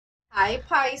Hi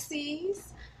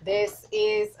Pisces, this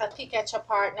is a peek at your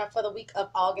partner for the week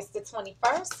of August the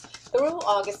 21st through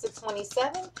August the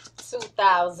 27th,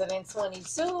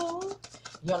 2022.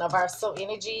 Universal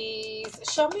energies,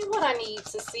 show me what I need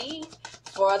to see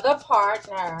for the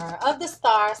partner of the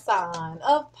star sign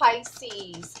of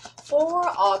Pisces for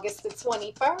August the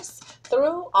 21st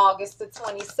through August the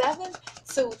 27th,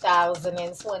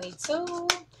 2022.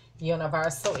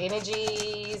 Universal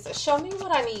energies, show me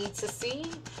what I need to see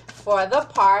for the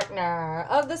partner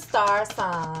of the star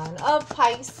sign of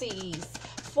Pisces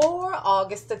for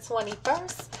August the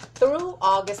 21st through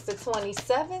August the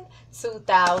 27th,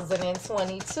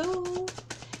 2022.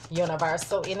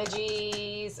 Universal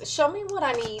energies, show me what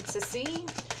I need to see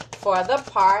for the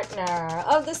partner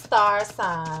of the star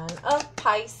sign of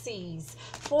Pisces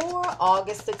for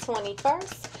August the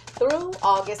 21st through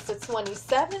August the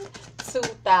 27th,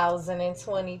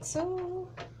 2022.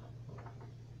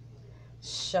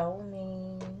 Show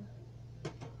me.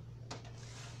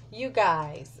 You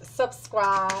guys,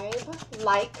 subscribe,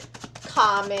 like,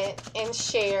 comment, and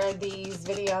share these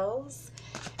videos.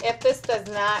 If this does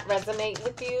not resonate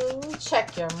with you,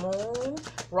 check your moon,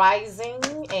 rising,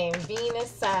 and Venus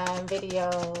sign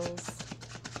videos.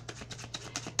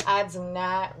 I do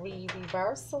not read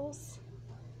reversals.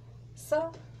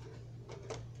 So,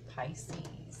 Pisces.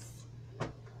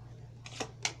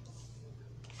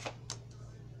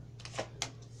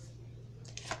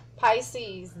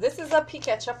 Pisces, this is a peek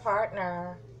at your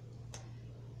partner.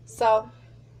 So,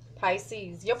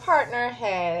 Pisces, your partner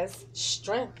has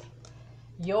strength.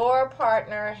 Your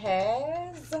partner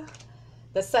has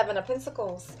the Seven of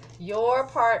Pentacles. Your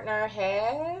partner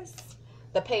has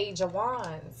the Page of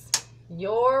Wands.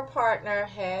 Your partner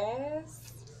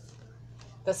has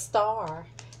the Star.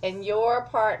 And your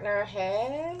partner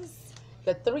has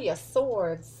the Three of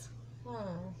Swords.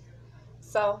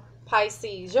 So,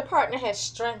 Pisces, your partner has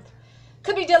strength.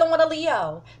 Could be dealing with a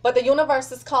Leo, but the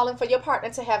universe is calling for your partner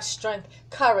to have strength,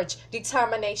 courage,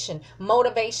 determination,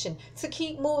 motivation to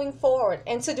keep moving forward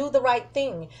and to do the right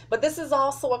thing. But this is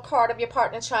also a card of your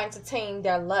partner trying to tame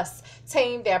their lusts,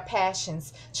 tame their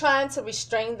passions, trying to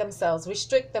restrain themselves,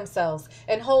 restrict themselves,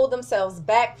 and hold themselves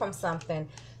back from something.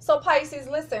 So Pisces,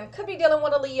 listen, could be dealing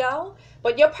with a Leo,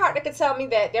 but your partner could tell me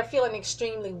that they're feeling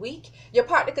extremely weak. Your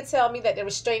partner could tell me that they're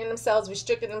restraining themselves,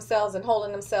 restricting themselves, and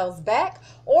holding themselves back,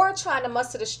 or trying to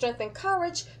muster the strength and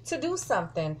courage to do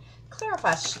something.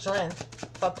 Clarify strength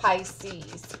for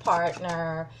Pisces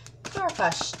partner. Clarify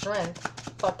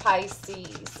strength for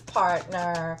Pisces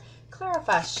partner.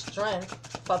 Clarify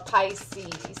strength for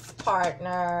Pisces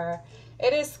partner.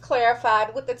 It is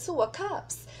clarified with the Two of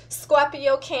Cups.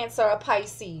 Scorpio, Cancer, or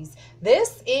Pisces.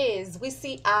 This is, we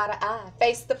see eye to eye,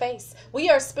 face to face. We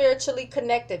are spiritually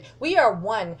connected. We are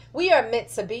one. We are meant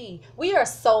to be. We are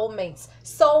soulmates.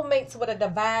 Soulmates with a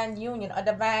divine union, a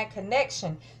divine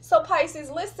connection. So Pisces,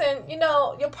 listen, you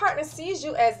know, your partner sees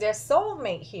you as their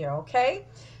soulmate here, okay?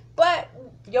 But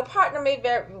your partner may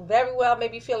very well may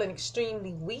be feeling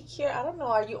extremely weak here. I don't know.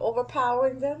 Are you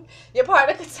overpowering them? Your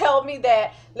partner could tell me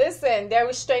that, listen, they're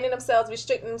restraining themselves,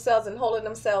 restricting themselves, and holding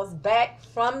themselves back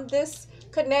from this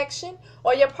connection.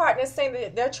 Or your partner is saying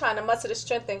that they're trying to muster the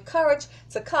strength and courage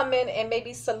to come in and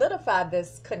maybe solidify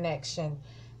this connection.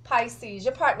 Pisces,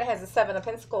 your partner has the Seven of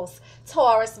Pentacles,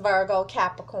 Taurus, Virgo,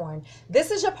 Capricorn.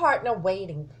 This is your partner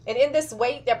waiting. And in this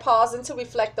wait, they're pausing to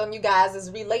reflect on you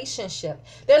guys' relationship.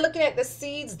 They're looking at the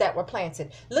seeds that were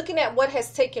planted, looking at what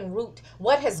has taken root,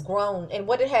 what has grown, and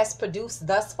what it has produced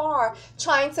thus far,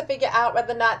 trying to figure out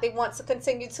whether or not they want to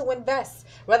continue to invest,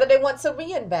 whether they want to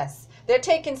reinvest. They're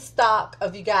taking stock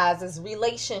of you guys'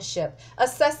 relationship,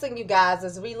 assessing you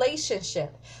guys'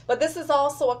 relationship. But this is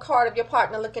also a card of your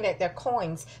partner looking at their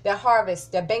coins, their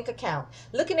harvest, their bank account,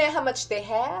 looking at how much they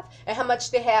have and how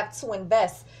much they have to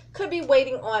invest. Could be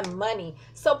waiting on money.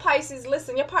 So Pisces,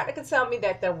 listen, your partner could tell me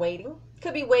that they're waiting.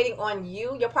 Could be waiting on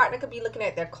you. Your partner could be looking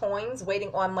at their coins,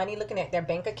 waiting on money, looking at their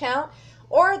bank account.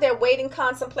 Or they're waiting,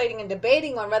 contemplating, and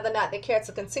debating on whether or not they care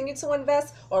to continue to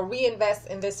invest or reinvest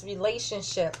in this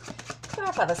relationship.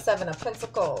 Clarify the Seven of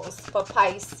Pentacles for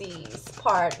Pisces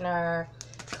partner.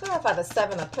 Clarify the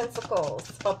Seven of Pentacles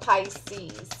for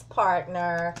Pisces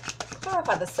partner.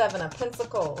 Clarify the Seven of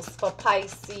Pentacles for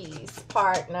Pisces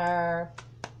partner.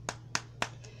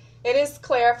 It is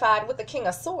clarified with the King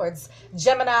of Swords,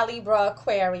 Gemini, Libra,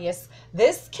 Aquarius.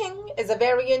 This king is a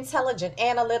very intelligent,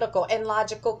 analytical, and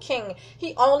logical king.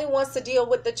 He only wants to deal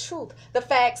with the truth, the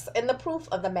facts, and the proof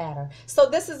of the matter. So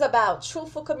this is about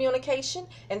truthful communication,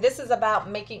 and this is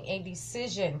about making a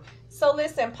decision. So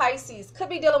listen, Pisces could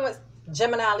be dealing with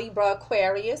Gemini, Libra,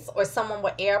 Aquarius, or someone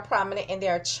with air prominent in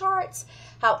their charts.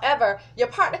 However, your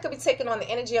partner could be taking on the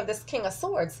energy of this King of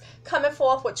Swords, coming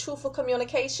forth with truthful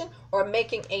communication or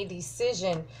making a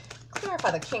decision.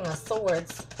 Clarify the King of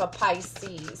Swords for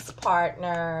Pisces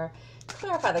partner.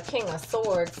 Clarify the King of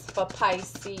Swords for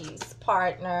Pisces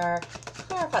partner.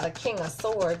 Clarify the King of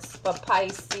Swords for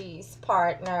Pisces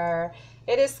partner.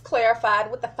 It is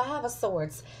clarified with the Five of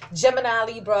Swords. Gemini,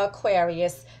 Libra,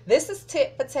 Aquarius. This is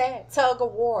tit for tat, tug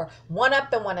of war,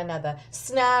 one-upping one another,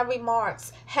 snide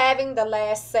remarks, having the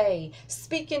last say,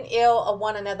 speaking ill of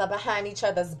one another behind each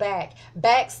other's back,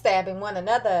 backstabbing one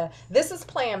another. This is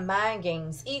playing mind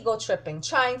games, ego tripping,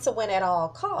 trying to win at all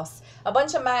costs. A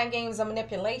bunch of mind games and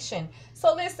manipulation.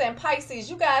 So listen, Pisces,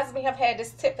 you guys may have had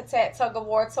this tit for tat, tug of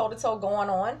war, toe-to-toe going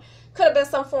on. Could have been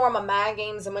some form of mind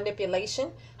games and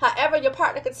manipulation. However, your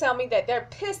partner could tell me that they're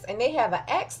pissed and they have an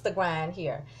axe to grind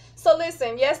here. So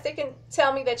listen, yes, they can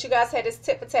tell me that you guys had this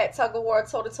tit-for-tat, tug-of-war,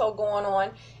 toe-to-toe going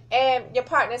on. And your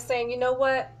partner's saying, you know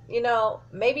what? You know,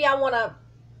 maybe I'm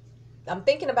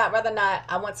thinking about whether or not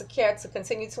I want to care to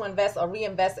continue to invest or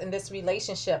reinvest in this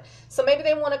relationship. So maybe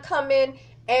they want to come in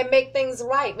and make things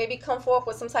right. Maybe come forth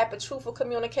with some type of truthful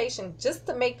communication just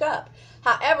to make up.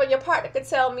 However, your partner could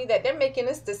tell me that they're making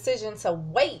this decision to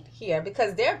wait here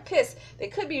because they're pissed. They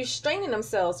could be restraining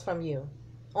themselves from you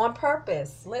on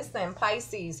purpose. Listen,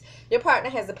 Pisces, your partner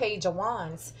has a Page of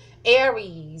Wands.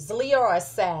 Aries, Leo, or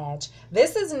Sag.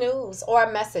 This is news or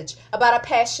a message about a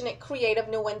passionate, creative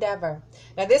new endeavor.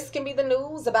 Now, this can be the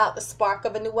news about the spark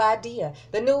of a new idea.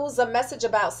 The news, a message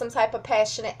about some type of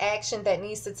passionate action that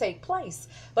needs to take place.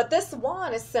 But this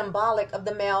wand is symbolic of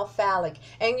the male phallic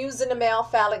and using the male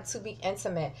phallic to be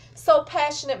intimate. So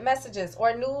passionate messages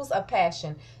or news of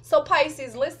passion. So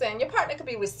Pisces, listen, your partner could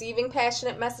be receiving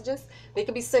passionate messages. They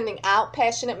could be sending out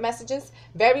passionate messages.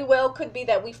 Very well could be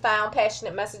that we found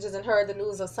passionate messages and heard the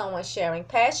news of someone sharing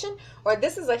passion, or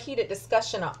this is a heated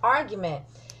discussion or argument.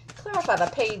 Clarify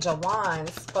the Page of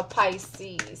Wands for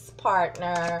Pisces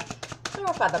partner.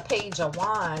 Clarify the Page of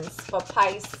Wands for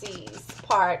Pisces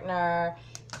partner.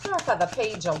 Clarify the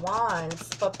Page of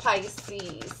Wands for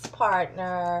Pisces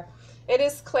partner. It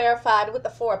is clarified with the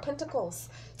Four of Pentacles.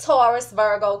 Taurus,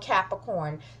 Virgo,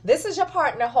 Capricorn. This is your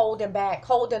partner holding back,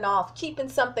 holding off, keeping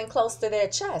something close to their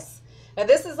chest. Now,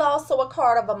 this is also a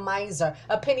card of a miser,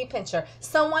 a penny pincher,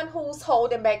 someone who's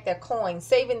holding back their coins,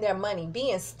 saving their money,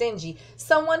 being stingy,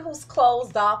 someone who's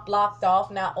closed off, blocked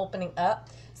off, not opening up.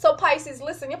 So Pisces,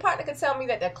 listen, your partner could tell me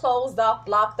that they're closed off,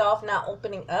 blocked off, not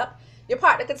opening up. Your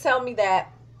partner could tell me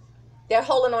that they're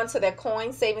holding on to their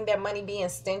coins, saving their money, being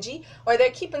stingy, or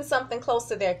they're keeping something close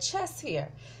to their chest here.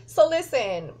 So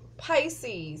listen,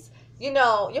 Pisces, you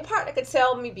know, your partner could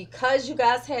tell me because you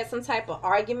guys had some type of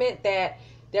argument that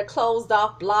they're closed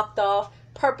off, blocked off,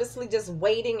 purposely just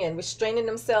waiting and restraining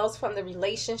themselves from the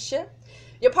relationship.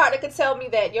 Your partner could tell me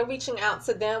that you're reaching out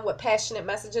to them with passionate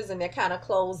messages and they're kind of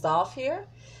closed off here.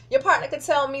 Your partner could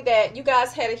tell me that you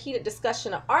guys had a heated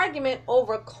discussion or argument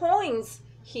over coins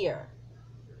here.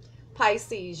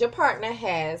 Pisces, your partner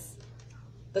has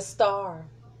the Star.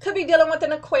 Could be dealing with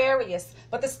an Aquarius,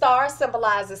 but the Star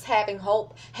symbolizes having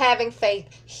hope, having faith,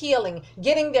 healing,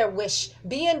 getting their wish,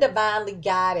 being divinely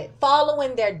guided,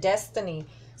 following their destiny.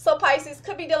 So Pisces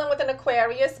could be dealing with an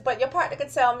Aquarius, but your partner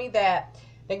could tell me that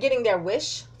they're getting their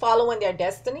wish, following their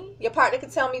destiny. Your partner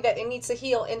could tell me that they need to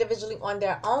heal individually on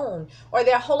their own, or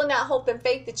they're holding out hope and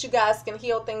faith that you guys can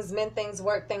heal things, mend things,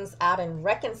 work things out, and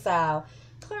reconcile.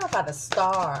 Clarify the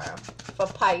Star for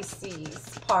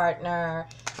Pisces partner.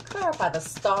 Clarify the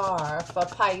Star for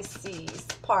Pisces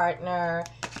partner.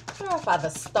 Clarify the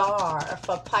Star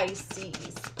for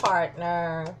Pisces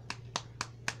partner.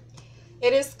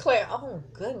 It is clear. Oh,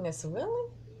 goodness,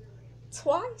 really?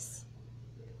 Twice?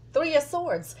 Three of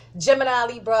Swords, Gemini,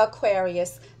 Libra,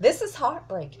 Aquarius. This is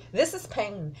heartbreak. This is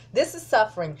pain. This is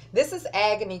suffering. This is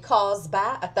agony caused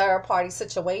by a third-party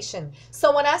situation.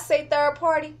 So when I say third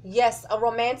party, yes, a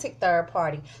romantic third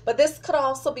party. But this could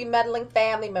also be meddling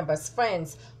family members,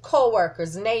 friends,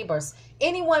 co-workers, neighbors,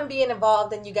 anyone being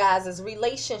involved in you guys'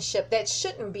 relationship that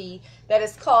shouldn't be, that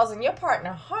is causing your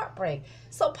partner heartbreak.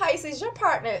 So Pisces, your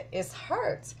partner is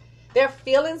hurt. Their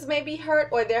feelings may be hurt,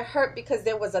 or they're hurt because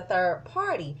there was a third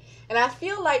party. And I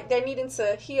feel like they're needing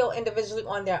to heal individually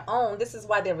on their own. This is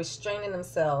why they're restraining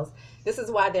themselves. This is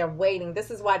why they're waiting.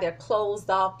 This is why they're closed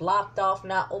off, blocked off,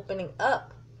 not opening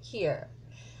up here.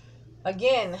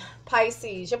 Again,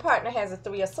 Pisces, your partner has a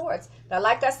Three of Swords. Now,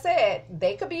 like I said,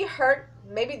 they could be hurt.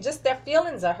 Maybe just their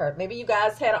feelings are hurt. Maybe you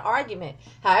guys had an argument.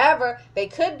 However, they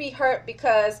could be hurt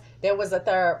because there was a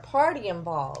third party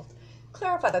involved.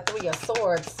 Clarify the Three of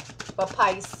Swords for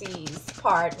Pisces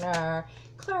partner.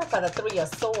 Clarify the Three of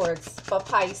Swords for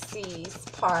Pisces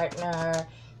partner.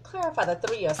 clarify the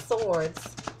Three of Swords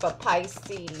for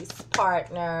Pisces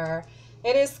partner.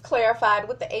 It is clarified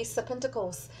with the Ace of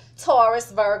Pentacles.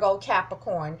 Taurus, Virgo,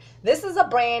 Capricorn. This is a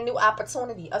brand new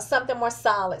opportunity of something more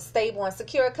solid, stable, and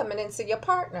secure coming into your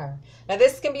partner. Now,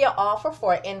 this can be an offer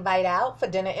for an invite out for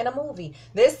dinner and a movie.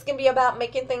 This can be about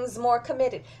making things more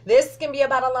committed. This can be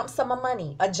about a lump sum of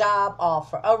money, a job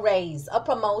offer, a raise, a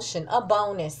promotion, a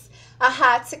bonus, a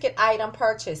high-ticket item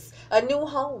purchase, a new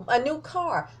home, a new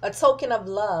car, a token of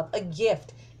love, a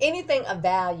gift, anything of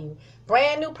value.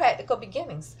 Brand new practical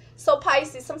beginnings. So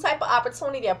Pisces, some type of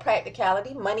opportunity of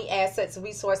practicality, money, assets,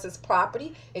 resources,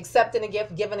 property, accepting a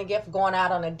gift, giving a gift, going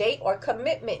out on a date, or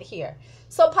commitment here.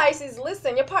 So Pisces,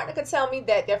 listen, your partner could tell me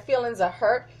that their feelings are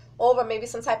hurt over maybe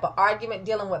some type of argument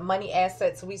dealing with money,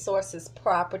 assets, resources,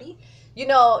 property. You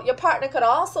know, your partner could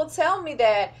also tell me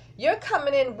that you're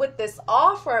coming in with this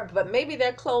offer, but maybe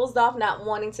they're closed off, not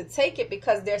wanting to take it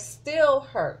because they're still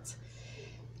hurt.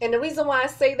 And the reason why I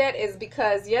say that is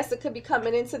because, yes, it could be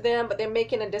coming into them, but they're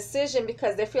making a decision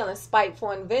because they're feeling spiteful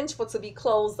and vengeful to be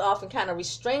closed off and kind of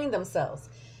restrain themselves.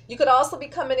 You could also be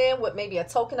coming in with maybe a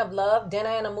token of love, dinner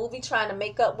and a movie, trying to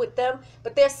make up with them,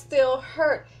 but they're still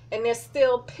hurt and they're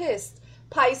still pissed.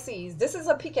 Pisces, this is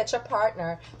a peek at your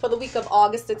partner for the week of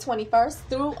August the 21st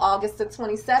through August the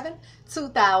 27th,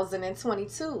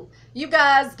 2022. You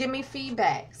guys give me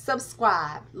feedback,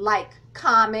 subscribe, like,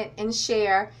 comment, and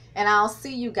share, and I'll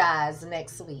see you guys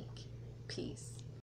next week. Peace.